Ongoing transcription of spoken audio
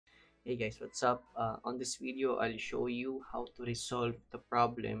Hey guys, what's up? On this video, I'll show you how to resolve the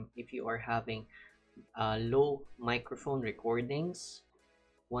problem if you are having low microphone recordings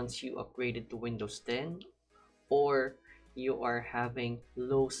once you upgraded to Windows 10, or you are having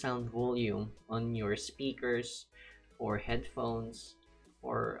low sound volume on your speakers or headphones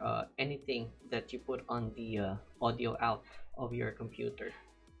or anything that you put on the audio out of your computer.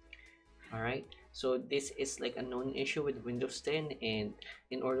 All right, so this is like a known issue with Windows 10, and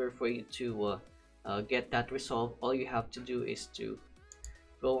in order for you to get that resolved, all you have to do is to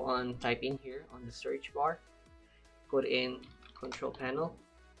go on, type in here on the search bar, put in control panel,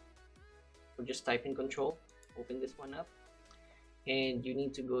 or just type in control, open this one up, and you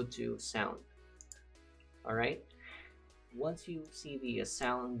need to go to sound. All right, once you see the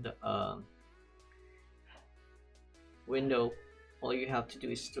sound window, all you have to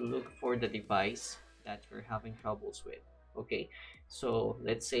do is to look for the device that you're having troubles with. Okay, so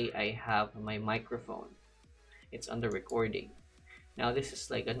let's say I have my microphone, it's under recording. Now this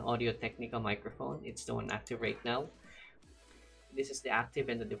is like an Audio Technica microphone, it's the one active right now. This is the active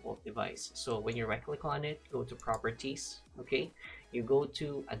and the default device. So when you right click on it, go to properties. Okay, you go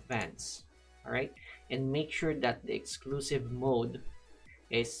to advanced. All right, and make sure that the exclusive mode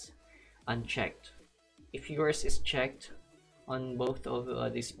is unchecked. If yours is checked on both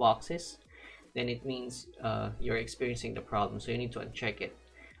of these boxes, then it means you're experiencing the problem, so you need to uncheck it.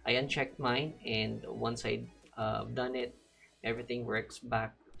 I unchecked mine, and once I done it, everything works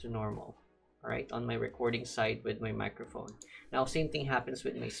back to normal. All right, on my recording side with my microphone. Now same thing happens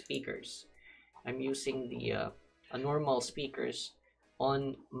with my speakers. I'm using the normal speakers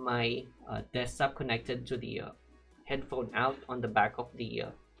on my desktop connected to the headphone out on the back of the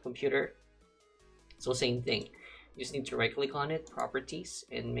computer. So same thing, you just need to right click on it, properties,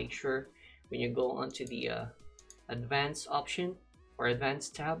 and make sure when you go onto the advanced option or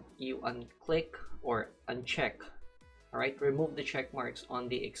advanced tab, you unclick or uncheck. All right, remove the check marks on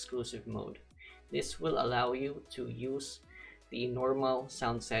the exclusive mode. This will allow you to use the normal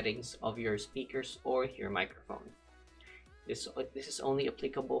sound settings of your speakers or your microphone. This is only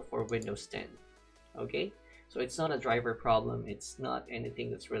applicable for Windows 10. Okay, so it's not a driver problem, it's not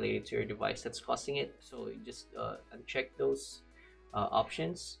anything that's related to your device that's causing it. So you just uncheck those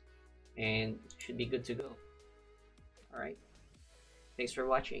options and it should be good to go. All right, thanks for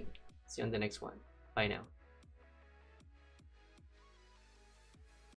watching, see you on the next one. Bye now.